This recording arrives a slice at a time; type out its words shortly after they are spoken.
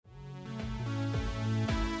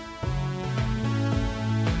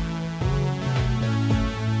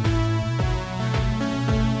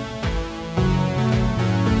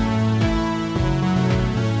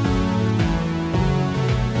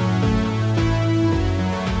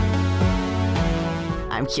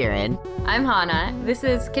Kieran. I'm Hannah. This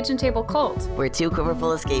is Kitchen Table Cult. We're two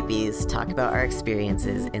quiverful escapees talk about our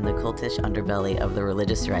experiences in the cultish underbelly of the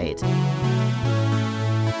religious right.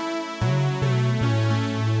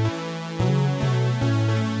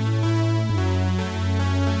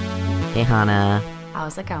 Hey Hannah.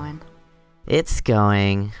 How's it going? It's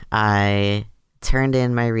going. I turned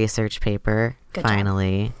in my research paper, Good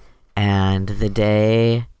finally, job. And the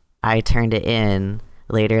day I turned it in,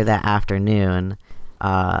 later that afternoon,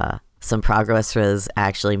 some progress was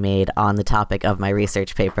actually made on the topic of my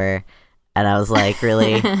research paper. And I was like,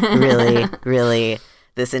 really,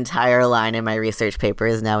 this entire line in my research paper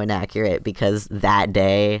is now inaccurate because that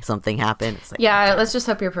day something happened. It's like, yeah, let's just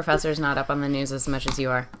hope your professor's not up on the news as much as you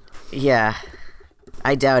are. Yeah,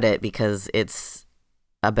 I doubt it because it's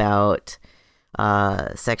about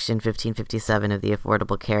Section 1557 of the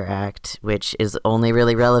Affordable Care Act, which is only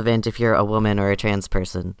really relevant if you're a woman or a trans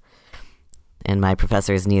person. And my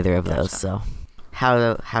professor is neither of those. So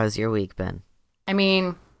how's your week been? I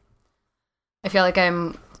mean, I feel like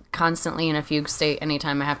I'm constantly in a fugue state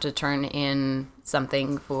anytime I have to turn in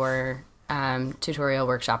something for tutorial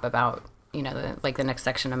workshop about, the next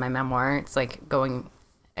section of my memoir. It's like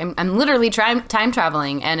I'm literally time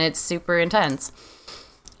traveling, and it's super intense.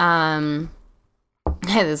 I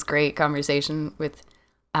had this great conversation with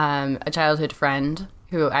a childhood friend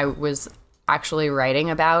who I was actually writing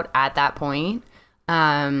about at that point.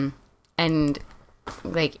 And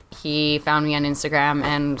he found me on Instagram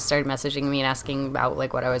and started messaging me and asking about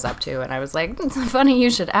what I was up to. And I was like, it's funny you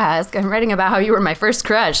should ask. I'm writing about how you were my first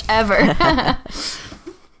crush ever.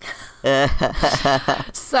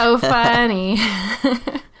 So funny.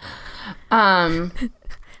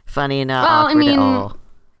 Funny, not awkward at all.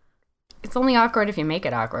 It's only awkward if you make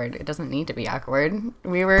it awkward. It doesn't need to be awkward.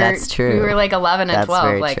 That's true. We were 11 and That's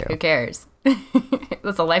 12. true. Who cares?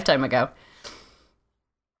 That's a lifetime ago.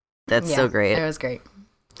 That's so great. It was great.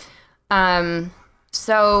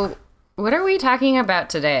 So what are we talking about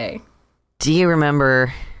today? Do you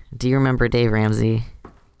remember Dave Ramsey?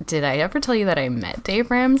 Did I ever tell you that I met Dave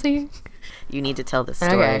Ramsey? You need to tell the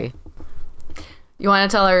story. Okay. You want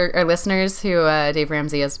to tell our listeners who Dave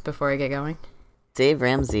Ramsey is before I get going? Dave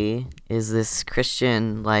Ramsey is this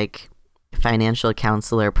Christian, financial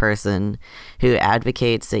counselor person who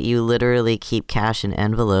advocates that you literally keep cash in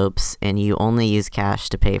envelopes and you only use cash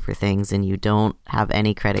to pay for things and you don't have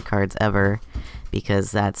any credit cards ever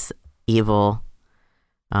because that's evil.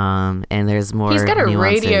 And there's more He's got a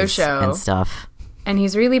radio show and stuff. And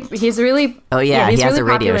he's really oh yeah, he has really a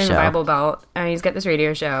radio popular show in the Bible Belt. And he's got this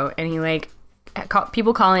radio show, and he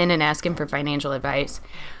people call in and ask him for financial advice.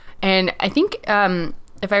 And I think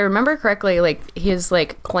if I remember correctly, his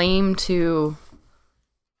claim to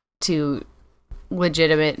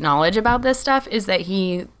legitimate knowledge about this stuff is that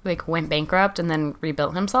he went bankrupt and then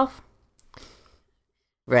rebuilt himself.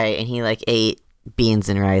 Right, and he ate beans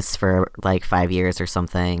and rice for 5 years or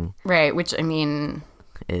something. Right, which I mean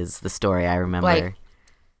is the story I remember.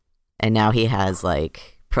 And now he has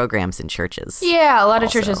programs in churches. Yeah, a lot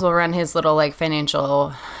of churches will run his little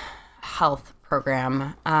financial health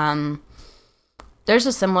program. There's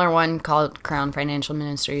a similar one called Crown Financial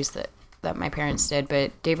Ministries that my parents did,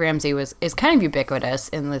 but Dave Ramsey is kind of ubiquitous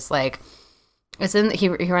in this he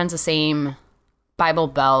runs the same Bible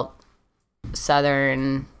Belt,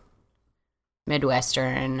 Southern,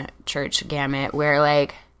 Midwestern church gamut where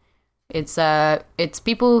it's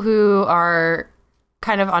people who are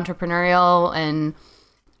kind of entrepreneurial and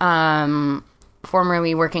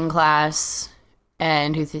formerly working class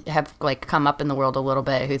and who have come up in the world a little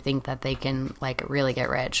bit, who think that they can really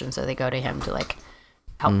get rich, and so they go to him to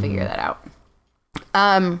help figure that out.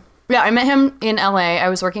 Yeah, I met him in LA. I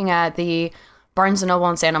was working at the Barnes & Noble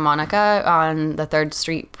in Santa Monica on the 3rd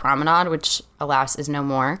Street Promenade, which alas is no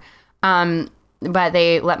more. But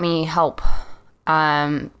they let me help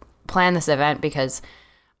plan this event because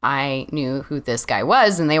I knew who this guy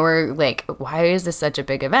was, and they were like, why is this such a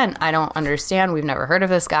big event? I don't understand. We've never heard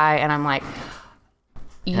of this guy. And I'm like,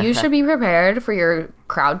 you should be prepared for your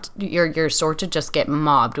crowd, your store to just get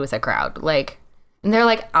mobbed with a crowd. And they're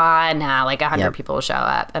like, nah, 100 people will show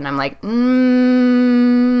up. And I'm like,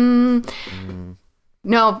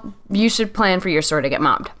 no, you should plan for your store to get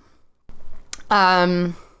mobbed.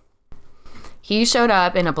 He showed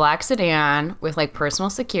up in a black sedan with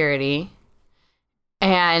personal security.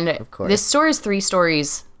 And this store is 3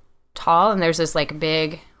 stories tall, and there's this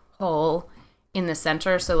big hole in the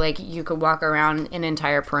center, so you could walk around an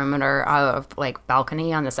entire perimeter of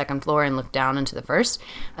balcony on the 2nd floor and look down into the 1st,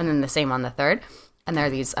 and then the same on the 3rd. And there are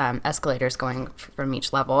these escalators going from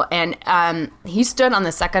each level. And he stood on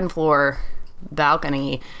the 2nd floor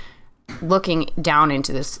balcony looking down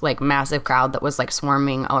into this like massive crowd that was like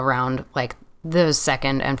swarming around like the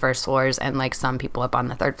second and first floors and like some people up on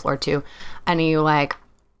the third floor too. And he like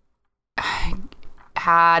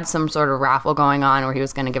had some sort of raffle going on where he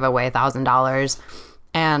was going to give away $1,000,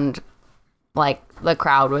 and like the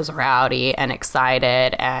crowd was rowdy and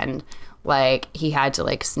excited, and like he had to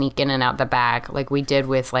like sneak in and out the back like we did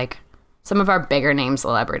with like some of our bigger name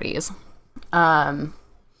celebrities. And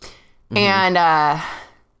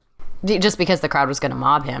just because the crowd was going to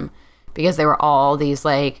mob him, because they were all these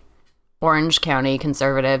like Orange County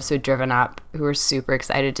conservatives who had driven up, who were super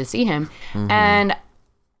excited to see him. And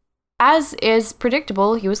as is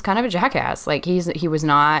predictable, he was kind of a jackass. Like he was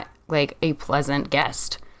not like a pleasant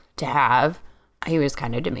guest to have. He was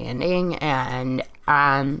kind of demanding, and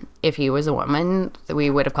if he was a woman, we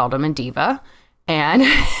would have called him a diva. And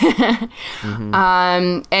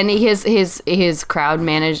and his crowd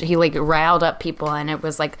managed, he like riled up people, and it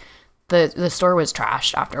was like the store was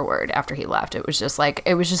trashed after he left. It was just so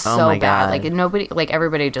bad. God. Like nobody, like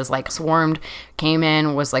everybody just like swarmed, came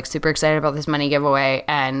in, was like super excited about this money giveaway,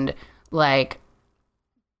 and like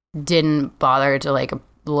didn't bother to like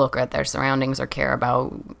look at their surroundings or care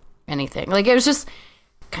about anything. Like it was just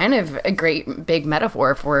kind of a great big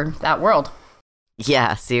metaphor for that world.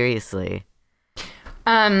 Yeah, seriously.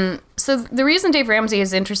 So the reason Dave Ramsey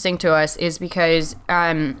is interesting to us is because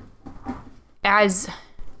as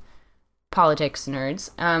politics nerds,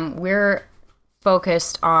 we're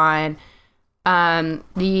focused on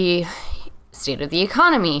the state of the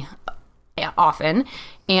economy often,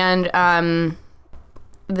 and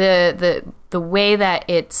the way that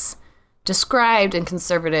it's described in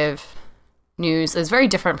conservative news is very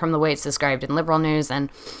different from the way it's described in liberal news, and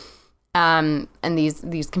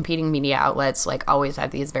these competing media outlets like always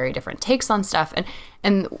have these very different takes on stuff,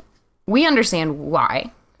 and we understand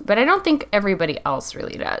why, but I don't think everybody else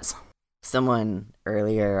really does. Someone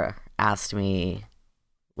earlier asked me,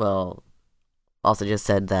 well, also just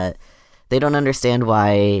said that they don't understand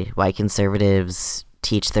why conservatives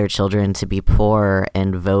teach their children to be poor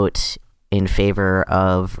and vote in favor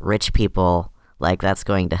of rich people like that's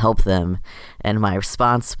going to help them. And my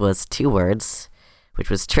response was 2 words, which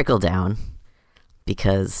was trickle down,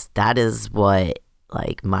 because that is what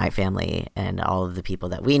like my family and all of the people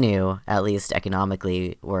that we knew, at least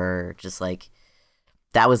economically, were just like,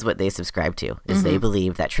 that was what they subscribed to, is they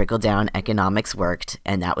believed that trickle-down economics worked,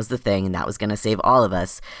 and that was the thing, and that was going to save all of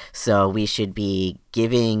us. So we should be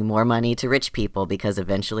giving more money to rich people because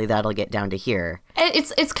eventually that'll get down to here.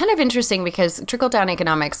 It's kind of interesting because trickle-down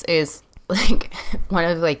economics is like one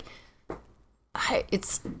of like,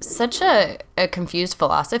 it's such a confused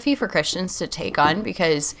philosophy for Christians to take on,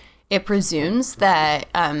 because it presumes that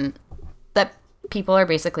that people are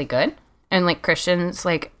basically good. And like Christians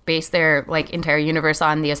like base their like entire universe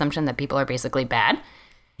on the assumption that people are basically bad.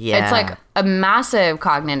 Yeah. It's like a massive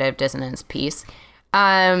cognitive dissonance piece.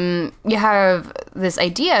 You have this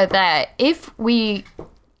idea that if we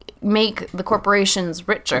make the corporations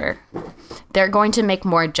richer, they're going to make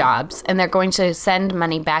more jobs, and they're going to send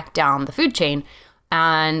money back down the food chain,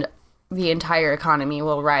 and the entire economy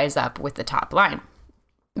will rise up with the top line.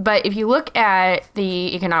 But if you look at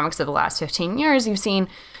the economics of the last 15 years, you've seen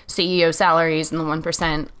CEO salaries in the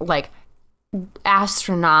 1% like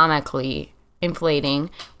astronomically inflating,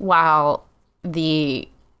 while the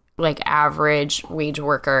like average wage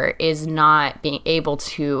worker is not being able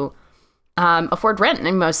to afford rent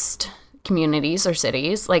in most communities or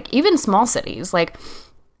cities, like even small cities. Like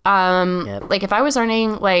like if I was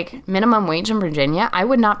earning like minimum wage in Virginia, I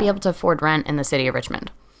would not be able to afford rent in the city of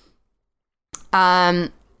Richmond.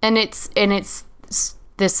 And it's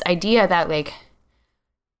this idea that like,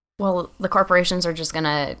 well, the corporations are just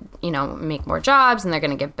gonna, make more jobs, and they're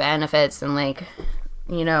gonna give benefits and like,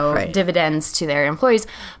 right, dividends to their employees.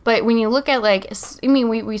 But when you look at like, I mean,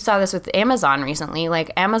 we saw this with Amazon recently.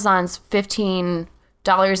 Like Amazon's $15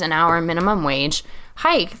 an hour minimum wage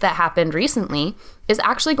hike that happened recently is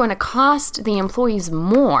actually going to cost the employees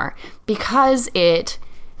more, because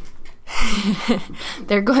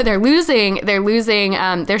they're losing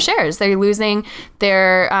their shares, they're losing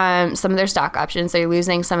their some of their stock options, they're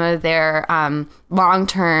losing some of their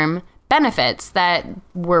long-term benefits that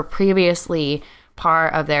were previously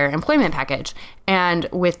part of their employment package. And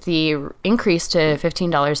with the increase to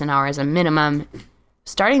 $15 an hour as a minimum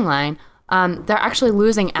starting line, they're actually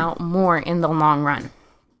losing out more in the long run.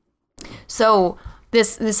 So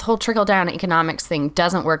this whole trickle-down economics thing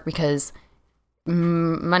doesn't work, because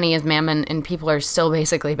money is mammon, and people are still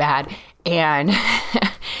basically bad, and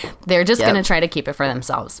they're just going to try to keep it for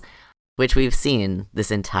themselves, which we've seen this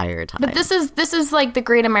entire time. But this is like the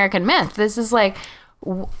great American myth. This is like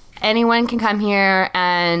anyone can come here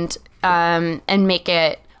and make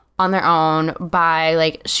it on their own by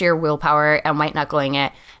like sheer willpower and white knuckling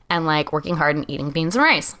it and like working hard and eating beans and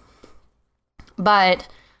rice. But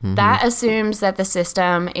that assumes that the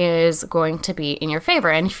system is going to be in your favor.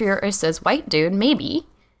 And if you're a cis white dude, maybe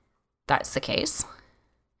that's the case.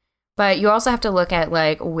 But you also have to look at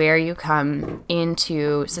like where you come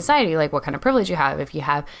into society, like what kind of privilege you have. If you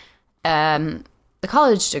have the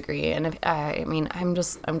college degree, and if,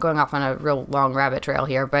 I'm going off on a real long rabbit trail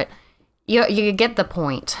here, but you get the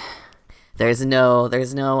point. There's no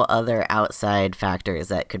other outside factors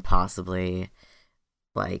that could possibly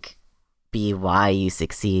like be why you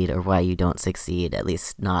succeed or why you don't succeed, at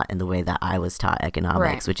least not in the way that I was taught economics,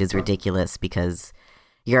 Right. which is ridiculous because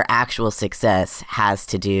your actual success has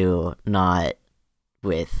to do not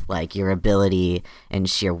with like your ability and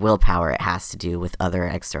sheer willpower. It has to do with other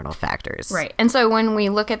external factors. Right. And so when we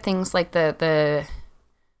look at things like the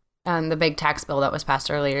big tax bill that was passed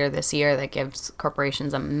earlier this year that gives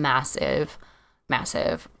corporations a massive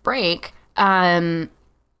break, the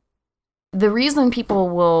reason people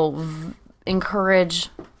will encourage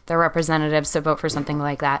their representatives to vote for something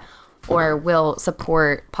like that or will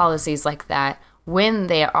support policies like that when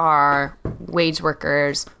they are wage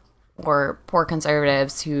workers or poor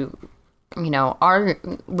conservatives who, are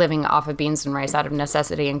living off of beans and rice out of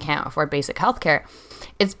necessity and can't afford basic health care,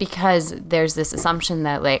 it's because there's this assumption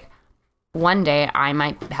that like one day I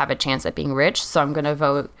might have a chance at being rich, so I'm going to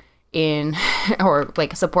vote in or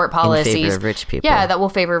like support policies In favor of rich people. that will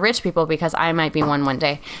favor rich people because I might be one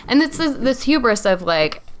day. And it's this hubris of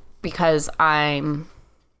like, because I'm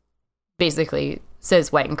basically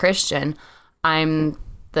cis white and Christian, I'm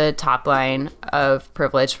the top line of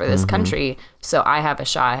privilege for this country, so I have a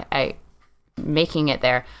shot at making it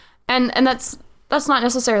there. And that's not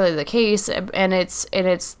necessarily the case, and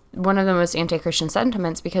it's one of the most anti-Christian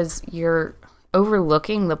sentiments because you're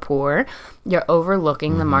overlooking the poor, you're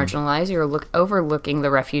overlooking the marginalized, you're overlooking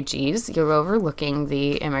the refugees, you're overlooking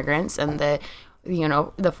the immigrants and the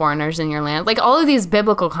foreigners in your land. Like all of these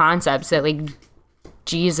biblical concepts that like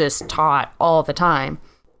Jesus taught all the time.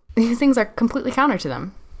 These things are completely counter to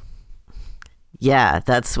them. Yeah,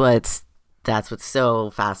 that's what's so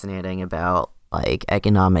fascinating about like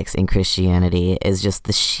economics and Christianity is just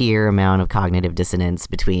the sheer amount of cognitive dissonance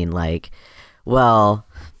between like, well,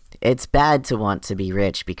 it's bad to want to be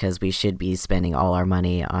rich because we should be spending all our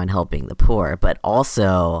money on helping the poor, but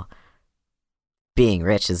also being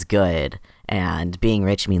rich is good, and being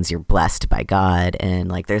rich means you're blessed by God. And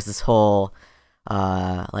like there's this whole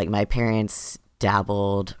like my parents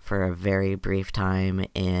dabbled for a very brief time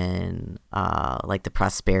in like the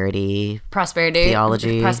prosperity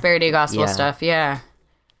theology, prosperity gospel Yeah. stuff. Yeah.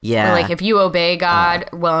 Yeah. Or like if you obey God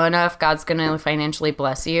well enough, God's gonna financially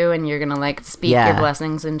bless you, and you're gonna like speak your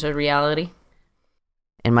blessings into reality.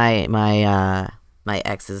 And my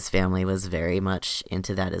ex's family was very much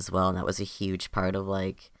into that as well, and that was a huge part of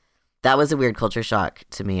like that was a weird culture shock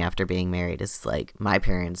to me after being married. Is like my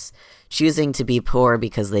parents choosing to be poor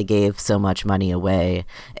because they gave so much money away,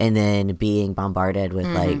 and then being bombarded with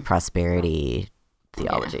like prosperity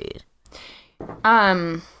theology.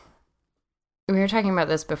 We were talking about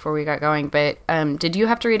this before we got going, but did you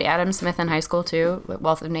have to read Adam Smith in high school too,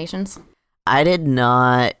 Wealth of Nations? I did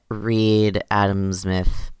not read Adam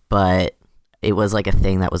Smith, but it was like a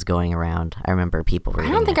thing that was going around. I remember people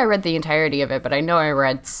reading I don't think it. I read the entirety of it, but I know I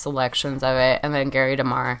read selections of it. And then Gary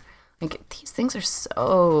DeMar. Like, these things are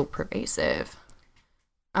so pervasive.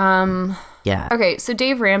 Yeah. Okay, so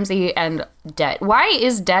Dave Ramsey and debt. Why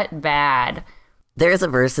is debt bad? There's a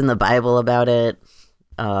verse in the Bible about it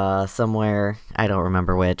somewhere. I don't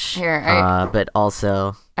remember which. Here, but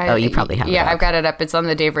also... you probably have it Yeah, up. I've got it up. It's on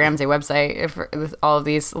the Dave Ramsey website. With all of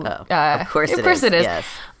these. Of course it is. Yes.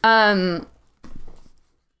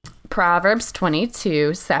 Proverbs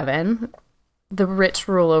 22:7. The rich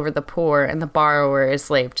rule over the poor, and the borrower is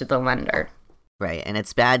slave to the lender. Right, and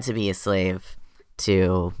it's bad to be a slave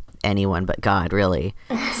to anyone but God, really.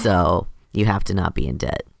 So you have to not be in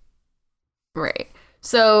debt. Right.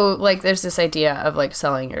 So, like, there's this idea of, like,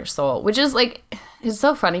 selling your soul, which is, like, it's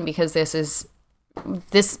so funny because this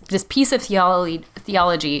piece of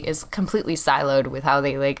theology is completely siloed with how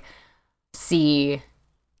they, like, see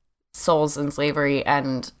souls in slavery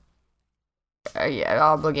and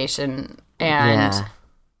obligation and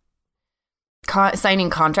signing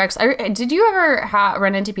contracts. Did you ever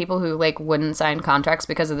run into people who, like, wouldn't sign contracts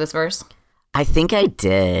because of this verse? I think I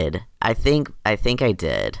did. I think I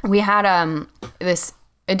did. We had this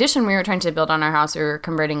addition we were trying to build on our house. We were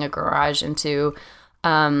converting a garage into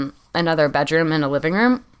another bedroom and a living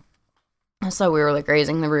room. So we were like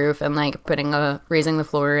raising the roof and like raising the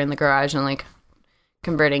floor in the garage and like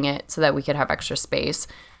converting it so that we could have extra space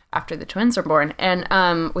after the twins were born.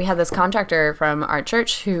 And we had this contractor from our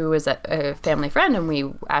church who was a family friend, and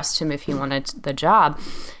we asked him if he wanted the job.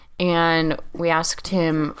 And we asked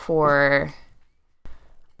him for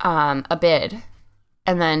a bid.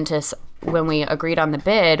 And then when we agreed on the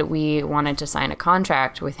bid, we wanted to sign a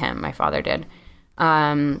contract with him, my father did,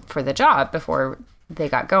 for the job before they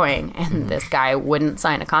got going. And this guy wouldn't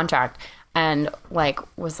sign a contract and like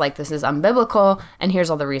was like, this is unbiblical, and here's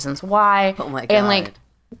all the reasons why. Oh my God. And like,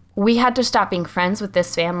 we had to stop being friends with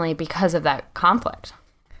this family because of that conflict.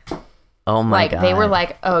 Oh my God. Like, they were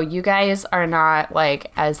like, oh, you guys are not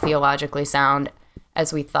like as theologically sound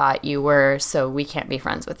as we thought you were, so we can't be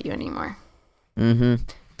friends with you anymore. Mm-hmm.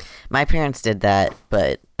 My parents did that,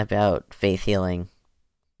 but about faith healing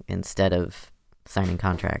instead of signing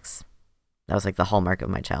contracts. That was like the hallmark of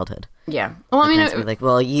my childhood. Yeah. Well, I mean, parents were like,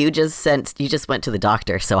 well, you just went to the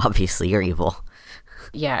doctor, so obviously you're evil.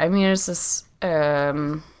 Yeah, I mean, it's this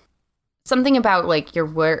something about like your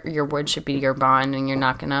word should be your bond, and you're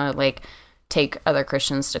not gonna like take other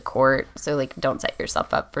Christians to court. So like, don't set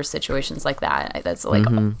yourself up for situations like that. That's like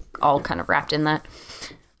all kind of wrapped in that.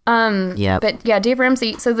 Yeah. But yeah, Dave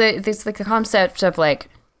Ramsey. So there's like the concept of like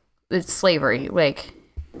it's slavery, like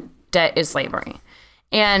debt is slavery,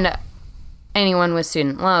 and anyone with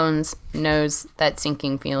student loans knows that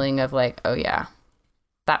sinking feeling of like, oh yeah,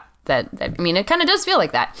 that I mean, it kind of does feel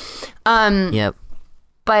like that. Yep.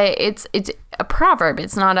 But it's a proverb.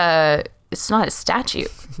 It's not a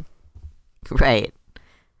statute. Right.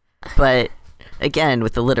 But again,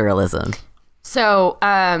 with the literalism. So,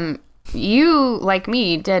 you, like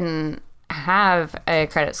me, didn't have a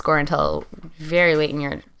credit score until very late in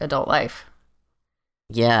your adult life.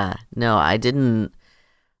 Yeah. No, I didn't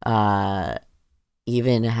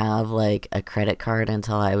even have like a credit card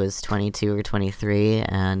until I was 22 or 23.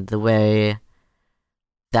 And the way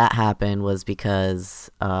that happened was because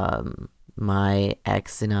my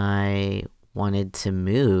ex and I wanted to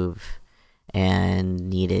move and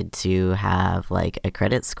needed to have like a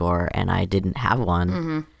credit score, and I didn't have one.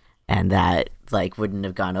 Mm-hmm. And that like wouldn't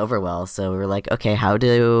have gone over well. So we were like, okay, how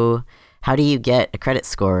do you get a credit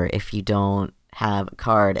score if you don't have a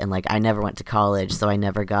card? And like, I never went to college, so I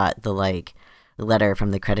never got the like letter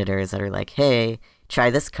from the creditors that are like, hey, try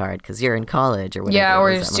this card because you're in college or whatever. Yeah, or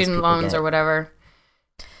your student loans or whatever.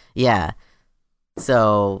 Yeah.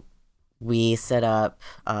 So we set up,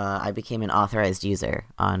 I became an authorized user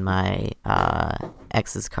on my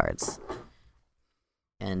ex's cards.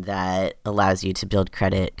 And that allows you to build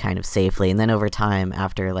credit kind of safely. And then over time,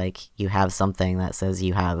 after like you have something that says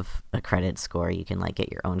you have a credit score, you can like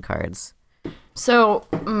get your own cards. So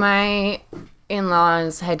my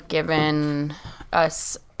in-laws had given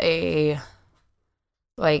us a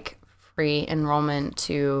like free enrollment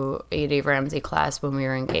to a Dave Ramsey class when we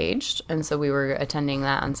were engaged. And so we were attending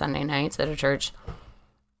that on Sunday nights at a church.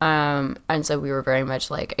 And so we were very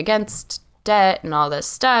much like against debt and all this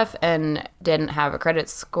stuff and didn't have a credit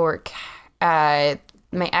score. My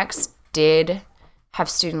ex did have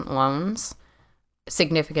student loans,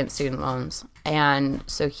 significant student loans. And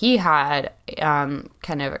so he had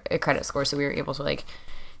kind of a credit score. So we were able to like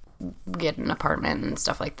get an apartment and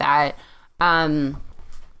stuff like that.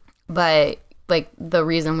 But like the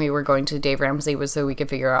reason we were going to Dave Ramsey was so we could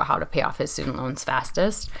figure out how to pay off his student loans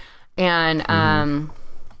fastest. And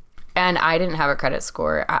and I didn't have a credit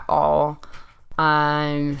score at all.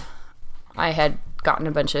 I had gotten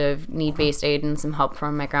a bunch of need-based aid and some help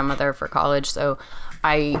from my grandmother for college, so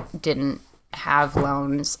I didn't have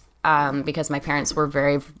loans because my parents were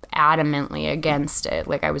very adamantly against it.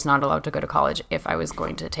 Like, I was not allowed to go to college if I was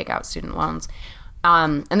going to take out student loans.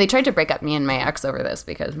 And they tried to break up me and my ex over this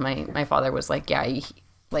because my father was like, yeah,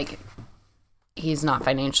 he's not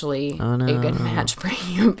financially a good match for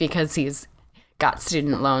you because he's got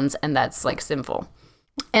student loans and that's like sinful.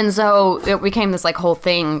 And so it became this like whole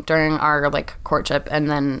thing during our like courtship and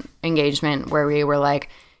then engagement where we were like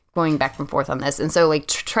going back and forth on this. And so like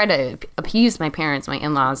to try to appease my parents, my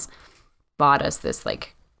in-laws bought us this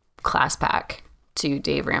like class pack to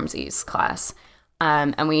Dave Ramsey's class.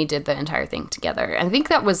 And we did the entire thing together. And I think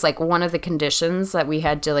that was like one of the conditions that we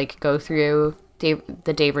had to like go through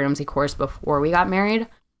the Dave Ramsey course before we got married.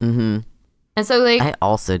 Mm-hmm. And so like I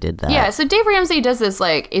also did that. Yeah, so Dave Ramsey does this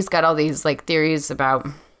like he's got all these like theories about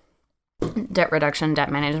debt reduction,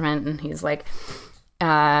 debt management, and he's like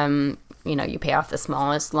you pay off the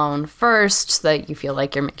smallest loan first so that you feel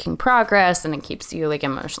like you're making progress and it keeps you like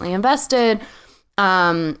emotionally invested.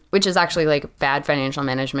 Which is actually like bad financial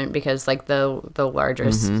management because like the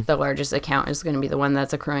largest account is going to be the one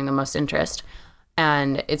that's accruing the most interest,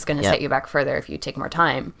 and it's going to set you back further if you take more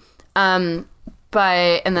time. And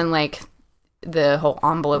then like the whole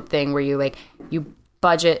envelope thing where you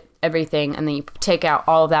budget everything and then you take out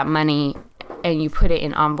all of that money and you put it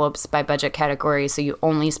in envelopes by budget category, so you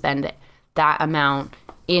only spend that amount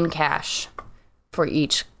in cash for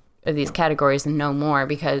each of these categories and no more,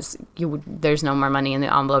 because there's no more money in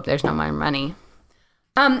the envelope, there's no more money.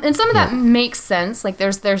 And some of that makes sense. Like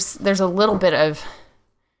there's a little bit of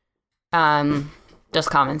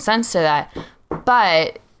just common sense to that,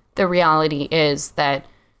 but the reality is that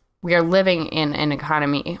we are living in an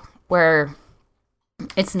economy where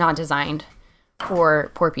it's not designed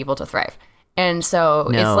for poor people to thrive. And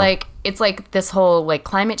so it's like this whole like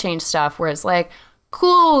climate change stuff where it's like,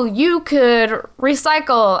 cool, you could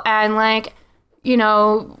recycle and like, you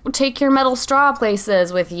know, take your metal straw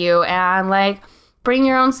places with you and like bring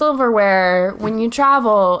your own silverware when you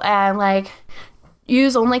travel and like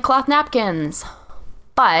use only cloth napkins.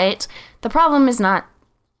 But the problem is not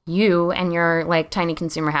you and your like tiny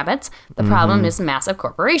consumer habits. The problem is massive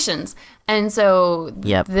corporations. And so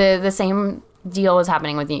the same deal is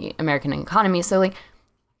happening with the American economy. So like,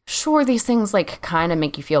 sure, these things like kind of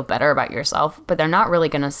make you feel better about yourself, but they're not really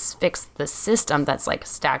going to fix the system that's like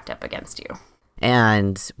stacked up against you.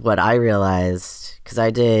 And what I realized, because I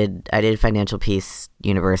did Financial Peace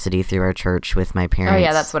University through our church with my parents. Oh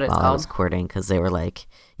yeah, that's what it's while called. I was courting, because they were like,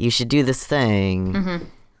 you should do this thing.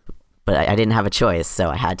 But I didn't have a choice, so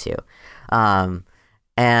I had to.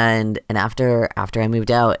 And after I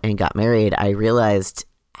moved out and got married, I realized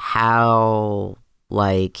how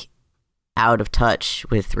like out of touch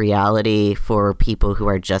with reality for people who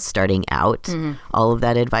are just starting out all of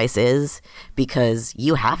that advice is, because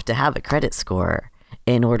you have to have a credit score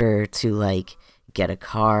in order to like get a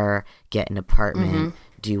car, get an apartment,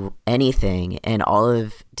 do anything. And all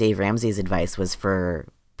of Dave Ramsey's advice was for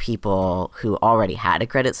people who already had a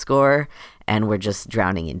credit score and were just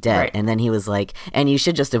drowning in debt. Right. And then he was like, and you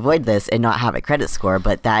should just avoid this and not have a credit score.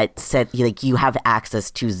 But that said, like, you have access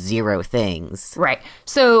to zero things. Right.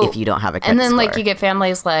 So if you don't have a credit score. And then like you get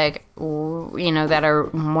families like, you know, that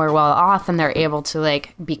are more well off and they're able to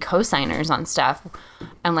like be co-signers on stuff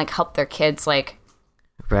and like help their kids like,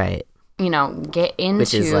 right, you know, get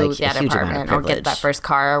into like that apartment or get that first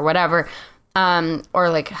car or whatever. Or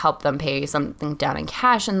like help them pay something down in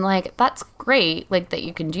cash, and like that's great, like that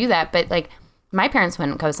you can do that. But like my parents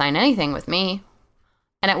wouldn't co-sign anything with me,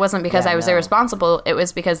 and it wasn't because I was irresponsible. It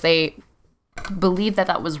was because they believed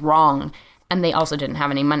that was wrong, and they also didn't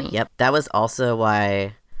have any money. Yep, that was also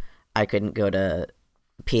why I couldn't go to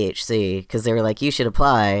PHC, because they were like, you should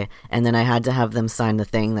apply, and then I had to have them sign the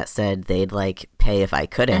thing that said they'd like pay if I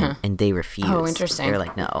couldn't, and they refused. Oh, interesting. They were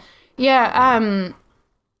like, no. Yeah.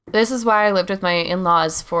 This is why I lived with my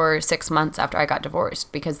in-laws for 6 months after I got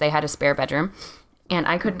divorced, because they had a spare bedroom and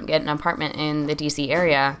I couldn't get an apartment in the DC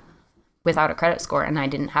area without a credit score, and I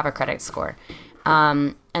didn't have a credit score.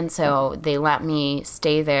 And so they let me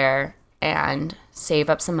stay there and save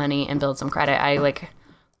up some money and build some credit. I like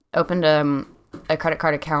opened a credit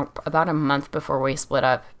card account about a month before we split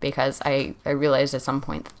up, because I realized at some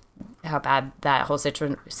point how bad that whole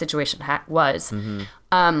situation was.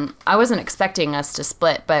 I wasn't expecting us to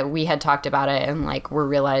split, but we had talked about it, and like we're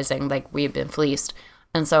realizing like we had been fleeced.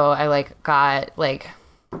 And so I like got like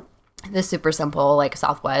this super simple like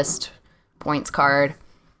Southwest points card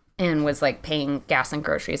and was like paying gas and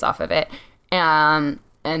groceries off of it, and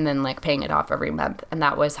then like paying it off every month. And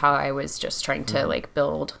that was how I was just trying to like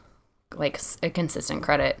build like a consistent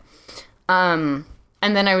credit. And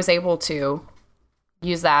then I was able to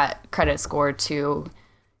use that credit score to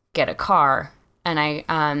get a car. And I,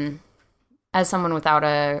 as someone without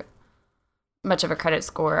much of a credit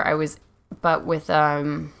score, but with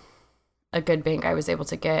a good bank, I was able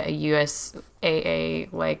to get a USAA,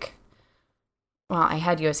 I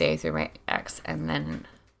had USAA through my ex, and then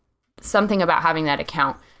something about having that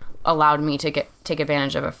account allowed me to take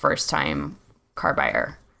advantage of a first-time car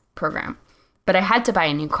buyer program. But I had to buy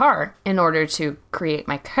a new car in order to create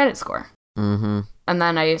my credit score. And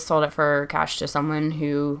then I sold it for cash to someone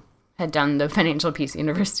who had done the Financial Peace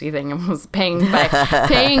University thing and was paying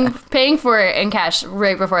for it in cash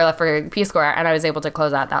right before I left for Peace Corps, and I was able to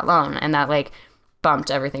close out that loan, and that like bumped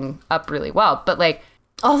everything up really well. But like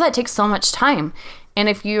all that takes so much time, and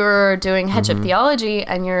if you're doing headship theology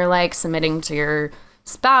and you're like submitting to your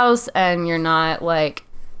spouse and you're not like,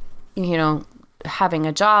 you know, having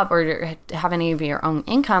a job or have any of your own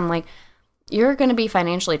income, like you're going to be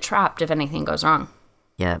financially trapped if anything goes wrong.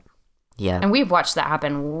 Yep. Yeah. And we've watched that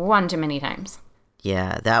happen one too many times.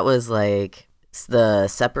 Yeah, that was like the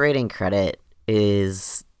separating credit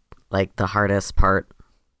is like the hardest part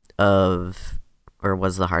of, or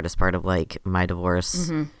was the hardest part of like my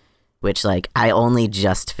divorce, which like I only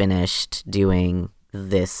just finished doing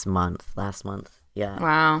last month. Yeah.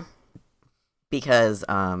 Wow. Because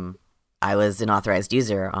I was an authorized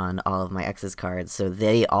user on all of my ex's cards, so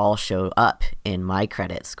they all show up in my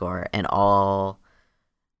credit score, and all,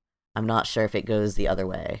 I'm not sure if it goes the other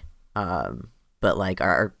way. But like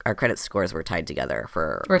our credit scores were tied together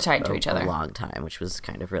for to each other a long time, which was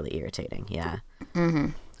kind of really irritating. Yeah.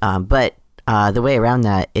 But the way around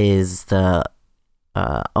that is the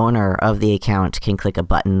owner of the account can click a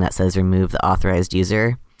button that says remove the authorized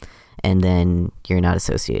user, and then you're not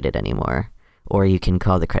associated anymore. Or you can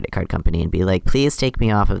call the credit card company and be like, please take me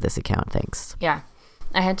off of this account, thanks. Yeah,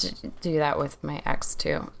 I had to do that with my ex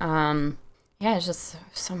too. Yeah, it's just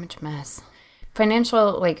so much mess.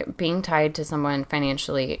 Financial, like being tied to someone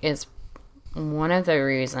financially is one of the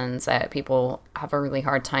reasons that people have a really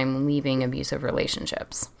hard time leaving abusive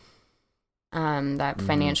relationships. That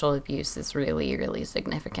financial abuse is really, really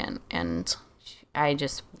significant. And I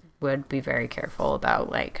just would be very careful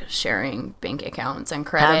about like sharing bank accounts and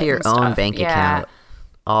credit. Have your and own stuff. bank account.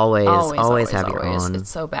 Always have your own.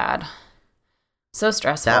 It's so bad. So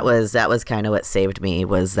stressful. That was kind of what saved me,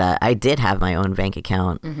 was that I did have my own bank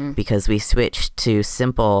account because we switched to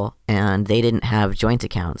Simple and they didn't have joint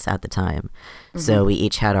accounts at the time. So we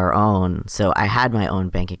each had our own. So I had my own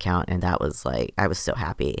bank account, and that was like, I was so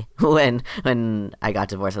happy when I got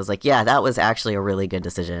divorced. I was like, yeah, that was actually a really good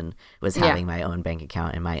decision, was having my own bank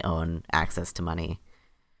account and my own access to money.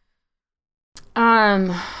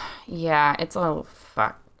 Yeah, it's a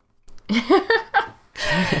fuck.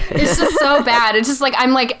 It's just so bad. It's just like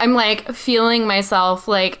I'm like feeling myself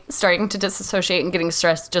like starting to disassociate and getting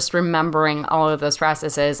stressed just remembering all of those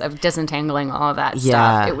processes of disentangling all of that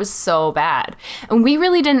stuff. It was so bad. And we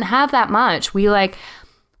really didn't have that much. Of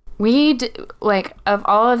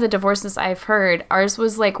all of the divorces I've heard, ours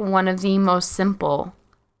was like one of the most simple.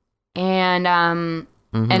 And and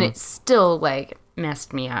it still like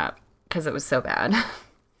messed me up because it was so bad.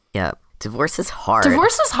 Yeah. Divorce is hard.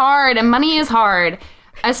 Divorce is hard, and money is hard,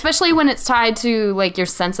 especially when it's tied to like your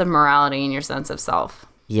sense of morality and your sense of self.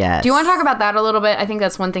 Yes. Do you want to talk about that a little bit? I think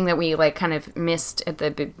that's one thing that we like kind of missed at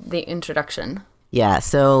the introduction. Yeah.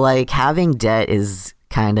 So like having debt is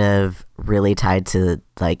kind of really tied to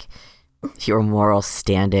like your moral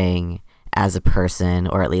standing as a person,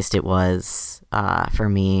 or at least it was for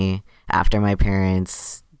me after my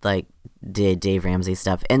parents like did Dave Ramsey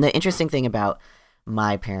stuff. And the interesting thing about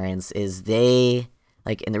my parents is they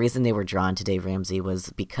like, and the reason they were drawn to Dave Ramsey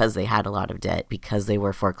was because they had a lot of debt, because they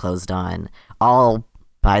were foreclosed on, all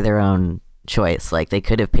by their own choice. Like they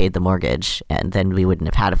could have paid the mortgage and then we wouldn't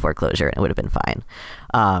have had a foreclosure and it would have been fine.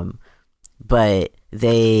 But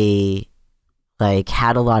they like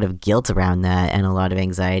had a lot of guilt around that and a lot of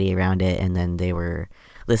anxiety around it. And then they were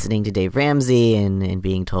listening to Dave Ramsey and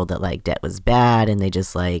being told that like debt was bad, and they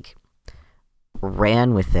just like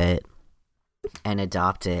ran with it and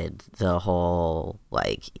adopted the whole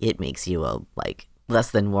like it makes you a like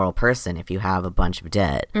less than moral person if you have a bunch of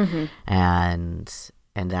debt, and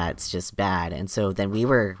that's just bad. And so then we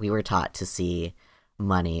were taught to see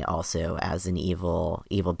money also as an evil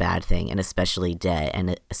bad thing, and especially debt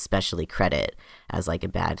and especially credit as like a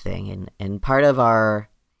bad thing. And part of our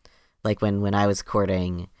like when I was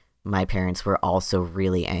courting, my parents were also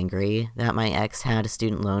really angry that my ex had a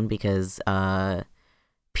student loan because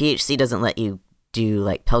PHC doesn't let you do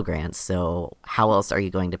like Pell Grants, so how else are you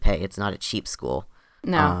going to pay? It's not a cheap school.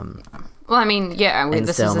 No. Well, I mean, yeah,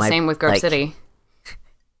 this is the same with Grove City.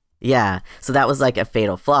 Yeah, so that was like a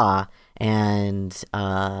fatal flaw, and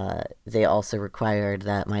they also required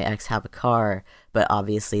that my ex have a car, but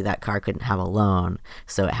obviously that car couldn't have a loan,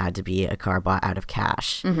 so it had to be a car bought out of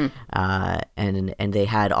cash. And they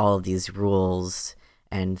had all of these rules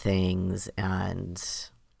and things, and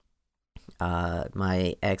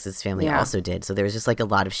my ex's family also did. So there was just like a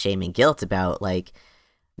lot of shame and guilt about like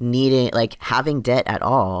needing, like having debt at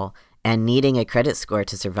all and needing a credit score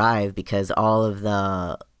to survive, because all of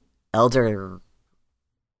the elder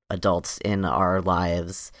adults in our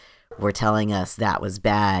lives were telling us that was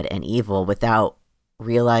bad and evil without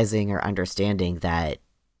realizing or understanding that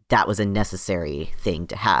that was a necessary thing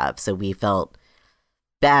to have. So we felt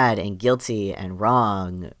bad and guilty and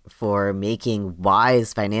wrong for making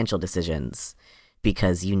wise financial decisions,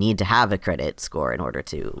 because you need to have a credit score in order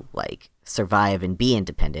to like survive and be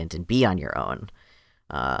independent and be on your own,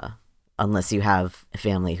 unless you have a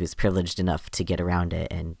family who's privileged enough to get around it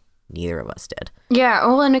and neither of us did. Yeah,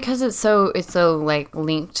 well, and because it's so like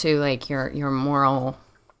linked to like your moral,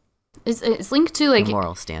 it's linked to like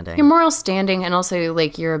Moral standing. your moral standing, and also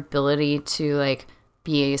like your ability to like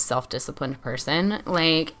be a self-disciplined person.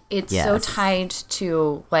 Like it's so Yes. tied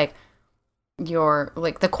to like your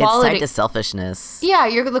like the It's quality. tied to selfishness. Yeah,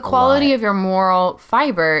 the quality lot. of your moral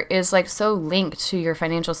fiber is like so linked to your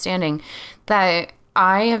financial standing that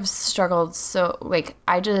I have struggled so like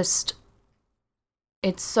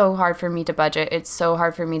it's so hard for me to budget. It's so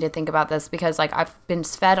hard for me to think about this because like I've been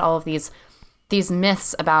fed all of these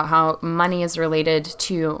myths about how money is related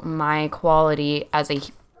to my quality as a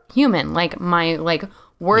human, like my like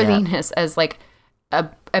worthiness as like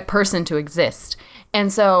a person to exist.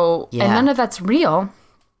 And so and Yeah. none of that's real.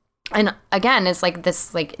 And again, it's like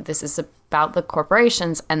this is about the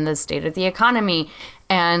corporations and the state of the economy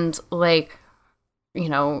and like, you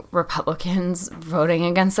know, Republicans voting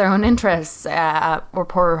against their own interests or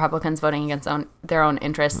poor Republicans voting against their own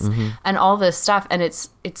interests and all this stuff. And it's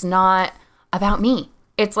not about me.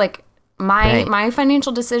 It's like my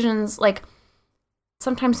financial decisions, like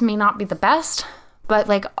sometimes may not be the best, but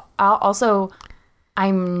like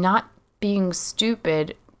I'm not being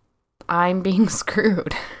stupid. I'm being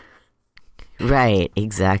screwed. Right,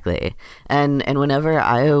 exactly. And whenever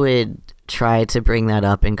I would try to bring that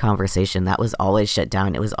up in conversation, that was always shut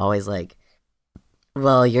down. It was always like,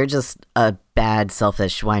 well, you're just a bad,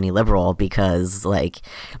 selfish, whiny liberal because like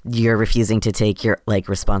you're refusing to take your like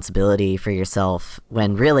responsibility for yourself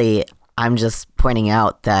when really I'm just pointing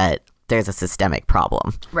out that there's a systemic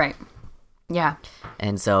problem. Right. Yeah.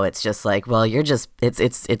 And so it's just like, well, you're just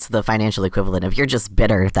it's the financial equivalent of you're just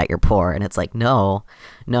bitter that you're poor. And it's like, no,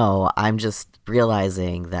 I'm just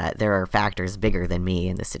realizing that there are factors bigger than me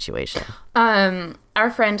in this situation.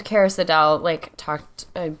 Our friend Kara Siddell like talked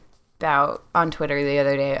about on Twitter the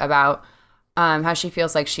other day about how she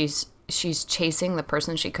feels like she's chasing the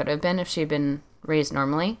person she could have been if she'd been raised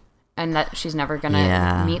normally, and that she's never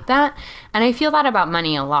gonna meet that. And I feel that about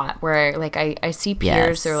money a lot, where like I see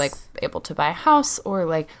peers who are like able to buy a house or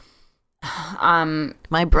like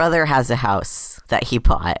my brother has a house that he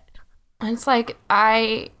bought. it's like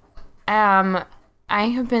I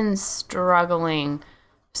have been struggling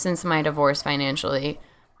since my divorce financially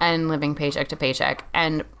and living paycheck to paycheck,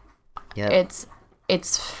 and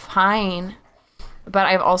it's fine, but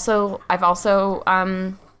I've also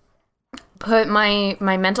put my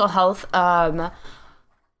mental health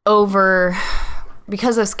over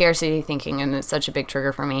because of scarcity thinking, and it's such a big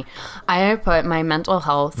trigger for me. I put my mental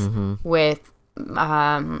health with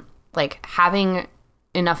like having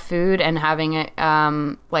enough food and having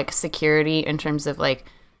like security in terms of like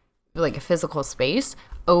a physical space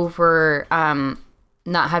over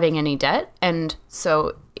not having any debt. And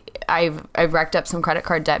so I've racked up some credit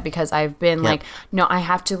card debt because I've been like, no, I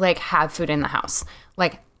have to like have food in the house.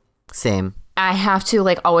 Like Same. I have to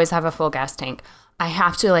like always have a full gas tank. I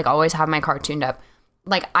have to like always have my car tuned up.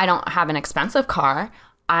 Like I don't have an expensive car.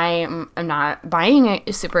 I'm not buying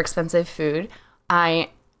a super expensive food. I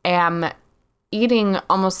am eating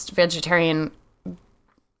almost vegetarian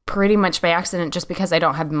pretty much by accident just because I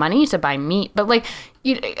don't have money to buy meat. But like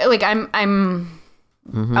I'm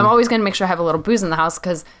always going to make sure I have a little booze in the house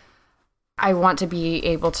because I want to be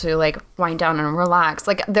able to like wind down and relax.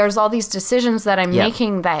 Like there's all these decisions that I'm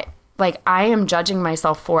making that like I am judging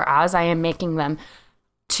myself for as I am making them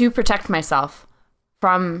to protect myself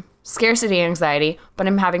from scarcity anxiety, but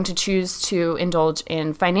I'm having to choose to indulge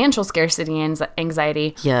in financial scarcity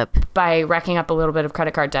anxiety by racking up a little bit of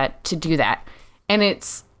credit card debt to do that. And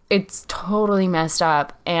it's totally messed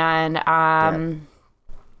up, and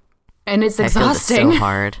it's exhausting. I feel it's so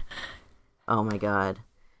hard. Oh my god.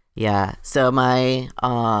 Yeah. So my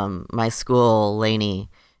my school, Laney,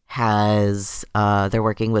 has they're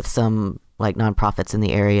working with some like nonprofits in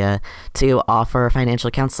the area to offer financial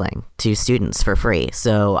counseling to students for free.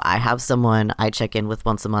 So I have someone I check in with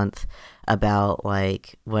once a month about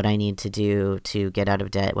like what I need to do to get out of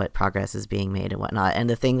debt, what progress is being made and whatnot. And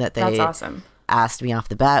the thing that they That's awesome. asked me off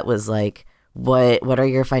the bat was like, what are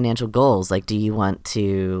your financial goals? Like, do you want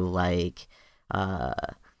to like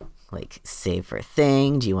save for a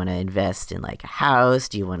thing? Do you want to invest in like a house?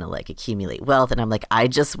 Do you want to like accumulate wealth? And I'm like, I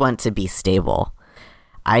just want to be stable.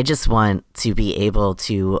 I just want to be able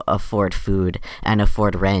to afford food and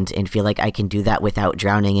afford rent and feel like I can do that without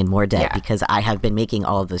drowning in more debt because I have been making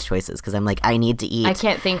all of those choices because I'm like, I need to eat. I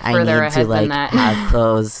can't think further ahead than that. have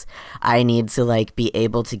clothes. I need to like be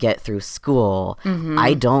able to get through school.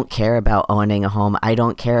 I don't care about owning a home. I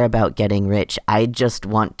don't care about getting rich. I just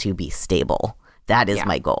want to be stable. That is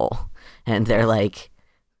my goal. And they're like,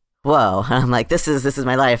 whoa. I'm like, this is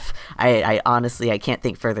my life. I honestly, I can't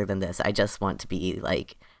think further than this. I just want to be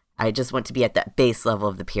like, I just want to be at that base level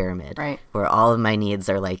of the pyramid, Right. where all of my needs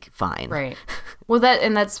are like fine. Right. Well,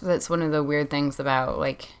 that's one of the weird things about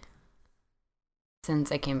like,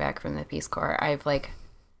 since I came back from the Peace Corps, I've like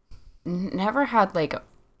never had like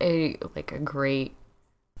a great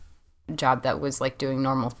job that was like doing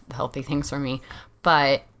normal healthy things for me,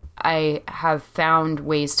 but I have found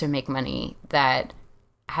ways to make money that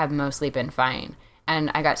have mostly been fine.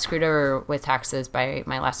 And I got screwed over with taxes by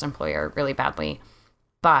my last employer really badly,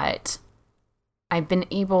 but I've been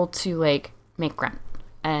able to like make rent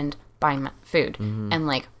and buy my food and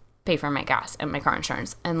like pay for my gas and my car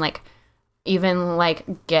insurance and like even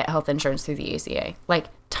like get health insurance through the ACA, like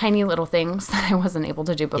tiny little things that I wasn't able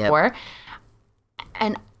to do before.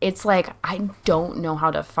 And it's like, I don't know how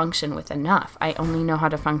to function with enough. I only know how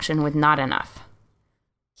to function with not enough.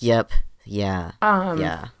 Yep. Yeah.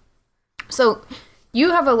 Yeah. So you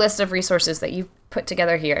have a list of resources that you've put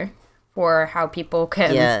together here for how people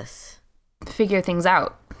can Yes. figure things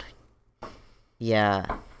out. Yeah.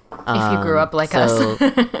 If you grew up like us.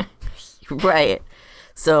 Right.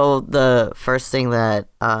 So the first thing that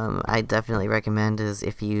I definitely recommend is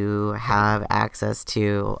if you have access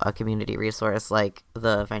to a community resource like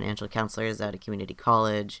the financial counselors at a community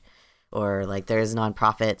college, or like there's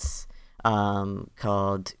nonprofits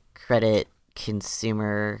called Credit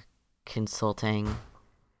Consumer Consulting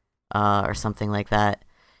or something like that.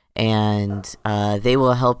 And they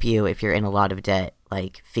will help you if you're in a lot of debt,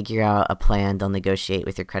 like figure out a plan they'll negotiate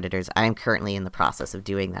with your creditors. I'm currently in the process of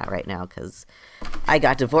doing that right now because I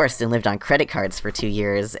got divorced and lived on credit cards for 2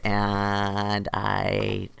 years, and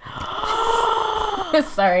I...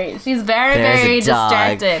 Sorry, she's very, There's very a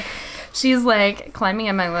dog. distracted. She's like climbing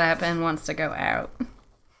in my lap and wants to go out.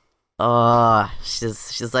 Oh,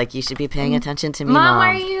 she's like, you should be paying attention to me, Mom, Mom.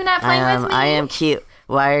 why are you not playing with me? I am cute.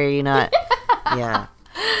 Why are you not? Yeah.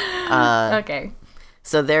 Okay.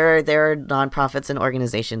 So there are nonprofits and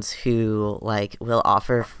organizations who like will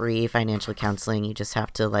offer free financial counseling. You just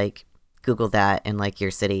have to like Google that in like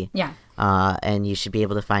your city. Yeah. And you should be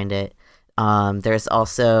able to find it. There's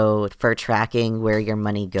also for tracking where your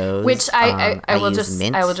money goes. Which I will use just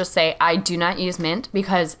Mint. I will just say I do not use Mint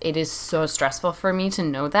because it is so stressful for me to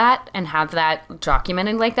know that and have that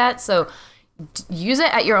documented like that. So use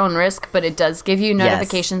it at your own risk, but it does give you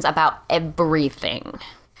notifications about everything.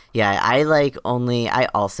 Yeah, I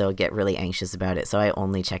also get really anxious about it, so I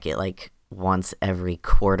only check it like once every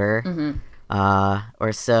quarter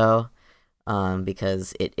or so,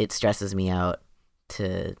 because it stresses me out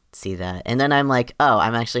to see that. And then I'm like, oh,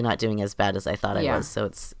 I'm actually not doing as bad as I thought I was, so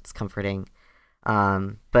it's comforting.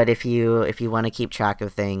 But if you want to keep track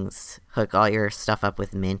of things, hook all your stuff up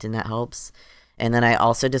with Mint, and that helps. And then I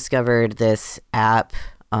also discovered this app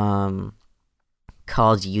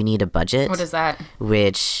called You Need a Budget. What is that?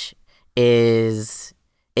 Which is,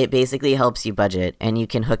 it basically helps you budget, and you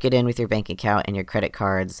can hook it in with your bank account and your credit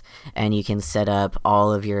cards, and you can set up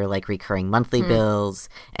all of your like recurring monthly bills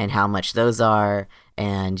and how much those are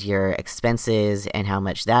and your expenses and how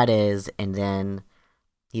much that is, and then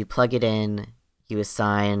you plug it in, you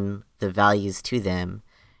assign the values to them,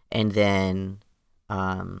 and then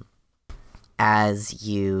as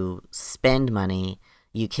you spend money,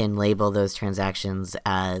 you can label those transactions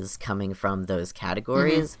as coming from those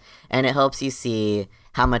categories, and it helps you see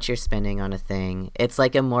how much you're spending on a thing. It's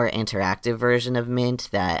like a more interactive version of Mint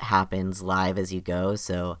that happens live as you go.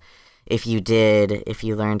 So if you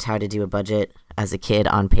learned how to do a budget as a kid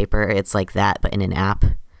on paper, it's like that, but in an app.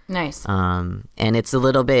 Nice. And it's a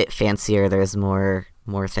little bit fancier. There's more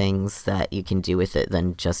things that you can do with it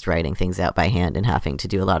than just writing things out by hand and having to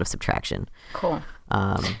do a lot of subtraction. Cool.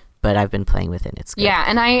 But I've been playing with it. It's good. Yeah,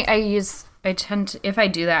 and I tend to, if I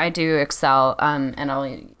do that, I do Excel, and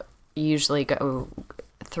I'll usually go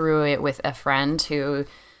through it with a friend who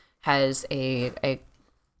has a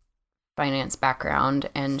finance background,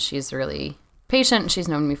 and she's really patient. She's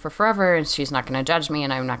known me for forever, and she's not going to judge me,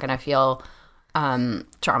 and I'm not going to feel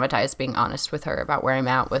traumatized being honest with her about where I'm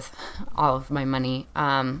at with all of my money.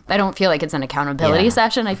 I don't feel like it's an accountability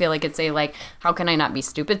session. I feel like it's a like, how can I not be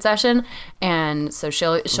stupid session? And so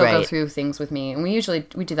she'll go through things with me, and we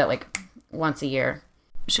do that like once a year.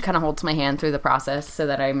 She kind of holds my hand through the process so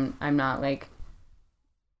that I'm not like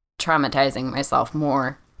traumatizing myself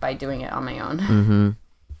more by doing it on my own.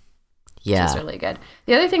 Yeah, which is really good.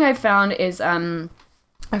 The other thing I found is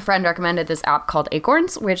a friend recommended this app called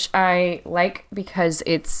Acorns, which I like because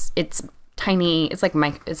it's tiny. It's like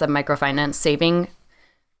it's a microfinance saving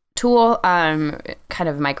tool, kind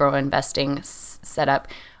of micro investing setup,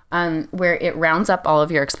 where it rounds up all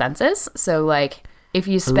of your expenses. So like If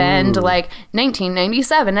you spend Ooh. like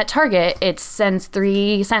 $19.97 at Target, it sends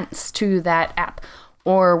 3 cents to that app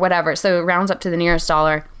or whatever. So it rounds up to the nearest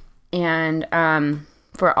dollar, and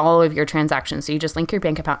for all of your transactions. So you just link your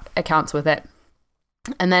bank accounts with it,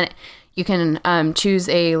 and then you can choose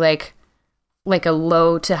a like a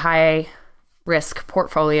low to high risk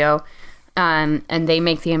portfolio, and they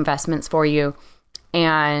make the investments for you,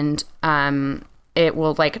 and it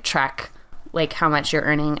will like track like how much you're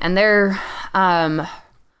earning. And they're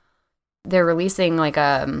releasing like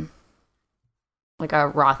a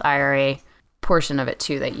Roth IRA portion of it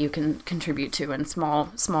too that you can contribute to in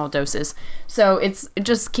small doses. So it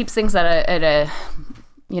just keeps things at a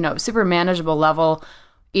super manageable level.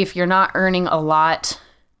 If you're not earning a lot,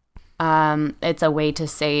 it's a way to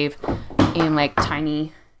save in like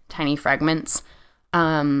tiny fragments.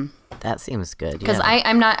 That seems good. Because yeah.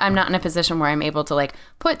 I'm not in a position where I'm able to like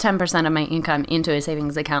put 10% of my income into a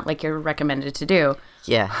savings account like you're recommended to do.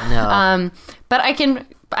 Yeah, no. But I can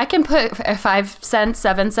put 5 cents,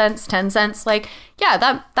 7 cents, 10 cents. Like,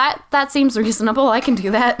 yeah, that seems reasonable. I can do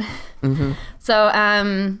that. Mm-hmm. So,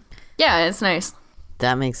 yeah, it's nice.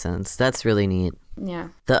 That makes sense. That's really neat. Yeah.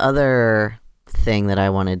 The other thing that I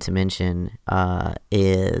wanted to mention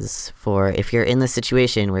is for if you're in the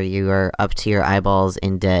situation where you are up to your eyeballs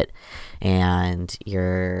in debt and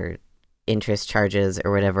your interest charges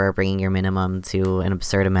or whatever are bringing your minimum to an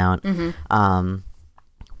absurd amount,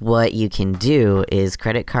 what you can do is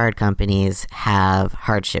credit card companies have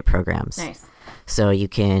hardship programs. Nice. So you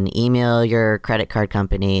can email your credit card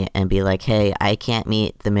company and be like, hey, I can't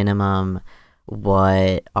meet the minimum.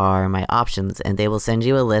 What are my options? And they will send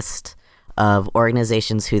you a list of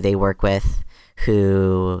organizations who they work with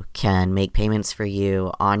who can make payments for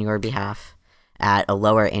you on your behalf at a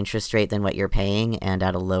lower interest rate than what you're paying and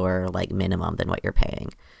at a lower like minimum than what you're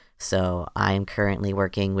paying. So I'm currently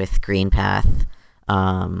working with GreenPath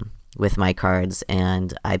with my cards,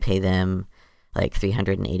 and I pay them like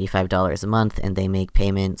 $385 a month, and they make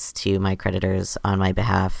payments to my creditors on my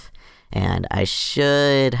behalf, and I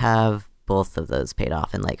should have both of those paid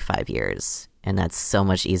off in like 5 years, and that's so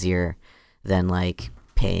much easier than like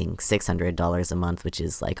paying $600 a month, which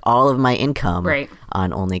is like all of my income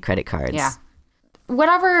on only credit cards. Yeah.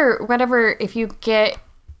 Whatever, if you get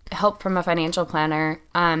help from a financial planner,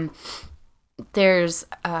 there's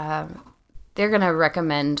they're going to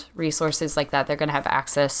recommend resources like that. They're going to have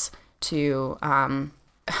access to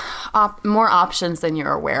more options than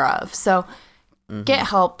you're aware of. So get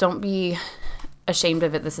help. Don't be ashamed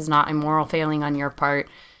of it. This is not a moral failing on your part.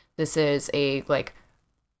 This is a part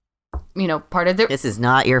of the. This is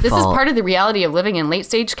not your fault. This is part of the reality of living in late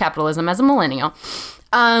stage capitalism as a millennial.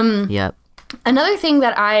 Yep. Another thing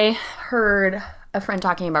that I heard a friend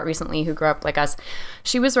talking about recently who grew up like us,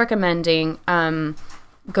 she was recommending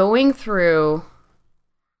going through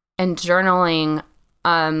and journaling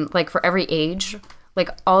like for every age, like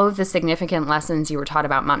all of the significant lessons you were taught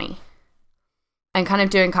about money, and kind of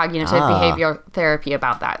doing cognitive behavioral therapy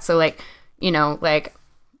about that. So like, like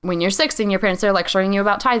when you're 6 and your parents are lecturing you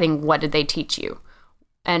about tithing, what did they teach you?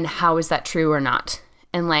 And how is that true or not?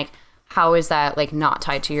 And like, how is that like not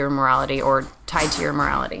tied to your morality or tied to your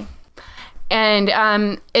morality? And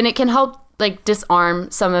it can help like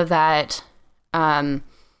disarm some of that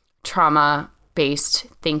trauma-based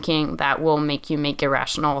thinking that will make you make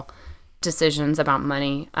irrational decisions about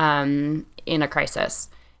money in a crisis,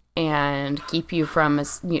 and keep you from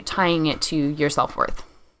tying it to your self-worth.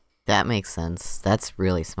 That makes sense. That's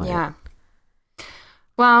really smart. Yeah.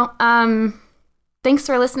 Well, thanks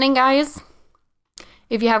for listening, guys.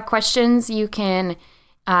 If you have questions, you can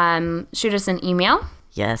shoot us an email.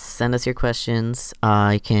 Yes, send us your questions.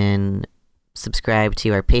 You can subscribe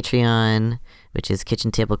to our Patreon, which is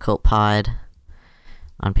Kitchen Table Cult Pod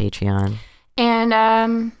on Patreon.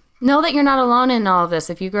 And know that you're not alone in all of this.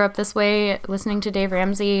 If you grew up this way listening to Dave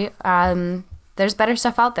Ramsey, there's better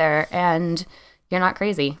stuff out there, and you're not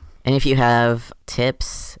crazy. And if you have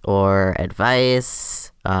tips or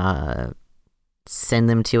advice, send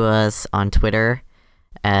them to us on Twitter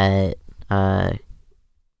at,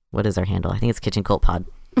 what is our handle? I think it's Kitchen Cult Pod.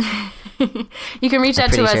 You can reach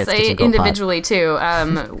out to us individually too.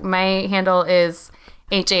 My handle is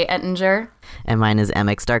H.A. Ettinger. And mine is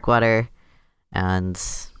MX Darkwater. And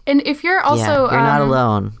if you're also... you're not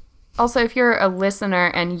alone. Also, if you're a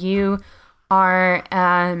listener and you are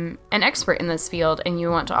an expert in this field and you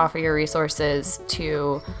want to offer your resources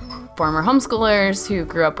to former homeschoolers who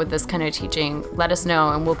grew up with this kind of teaching, let us know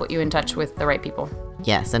and we'll put you in touch with the right people.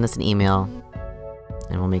 Yeah, send us an email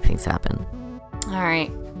and we'll make things happen. All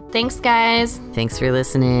right. Thanks, guys. Thanks for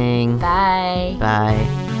listening. Bye.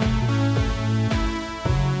 Bye.